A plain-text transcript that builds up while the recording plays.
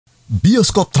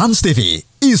BIOSKOP TRANSTV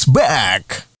is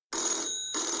back!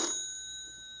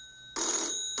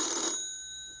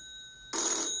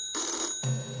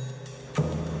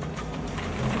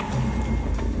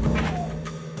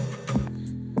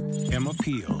 Emma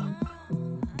Peel,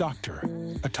 doctor,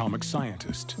 atomic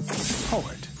scientist,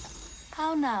 poet,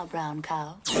 How now, brown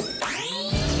cow?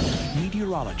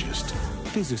 meteorologist,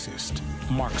 physicist,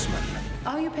 marksman,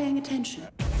 Are you paying attention?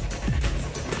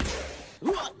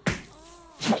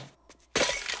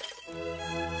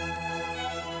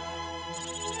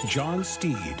 John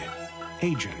Steed,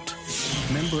 agent,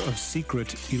 member of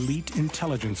secret elite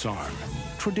intelligence arm,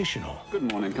 traditional, Good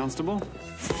morning, Constable.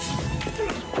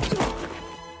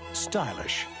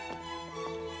 stylish,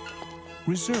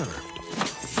 reserved,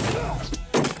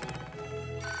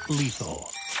 lethal.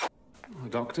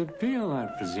 Dr. Peel, I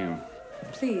presume.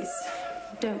 Please,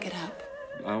 don't get up.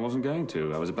 I wasn't going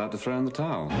to. I was about to throw in the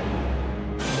towel.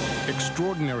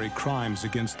 Extraordinary crimes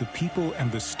against the people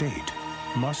and the state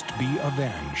must be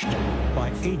avenged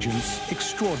by agents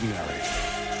extraordinary.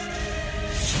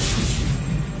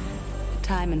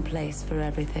 Time and place for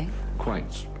everything.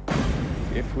 Quite.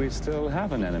 If we still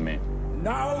have an enemy.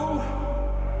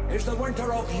 Now is the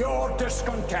winter of your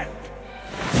discontent.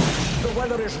 The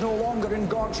weather is no longer in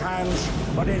God's hands,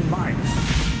 but in mine.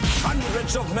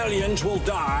 Hundreds of millions will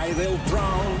die. They'll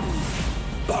drown,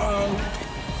 burn,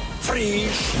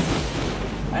 freeze.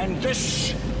 And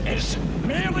this is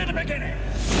merely the beginning.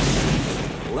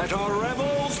 Let our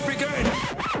revels begin.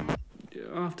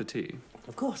 After tea.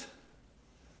 Of course.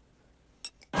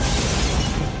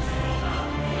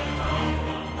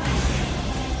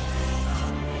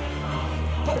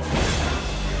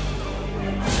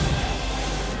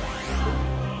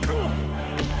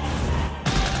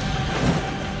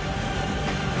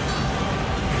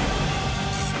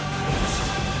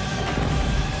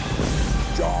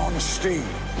 John Steed.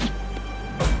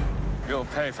 You'll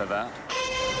pay for that.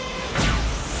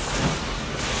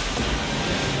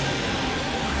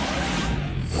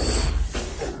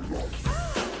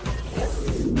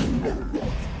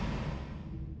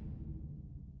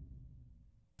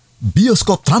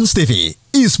 BIOSKOP TRANSTV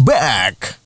is back!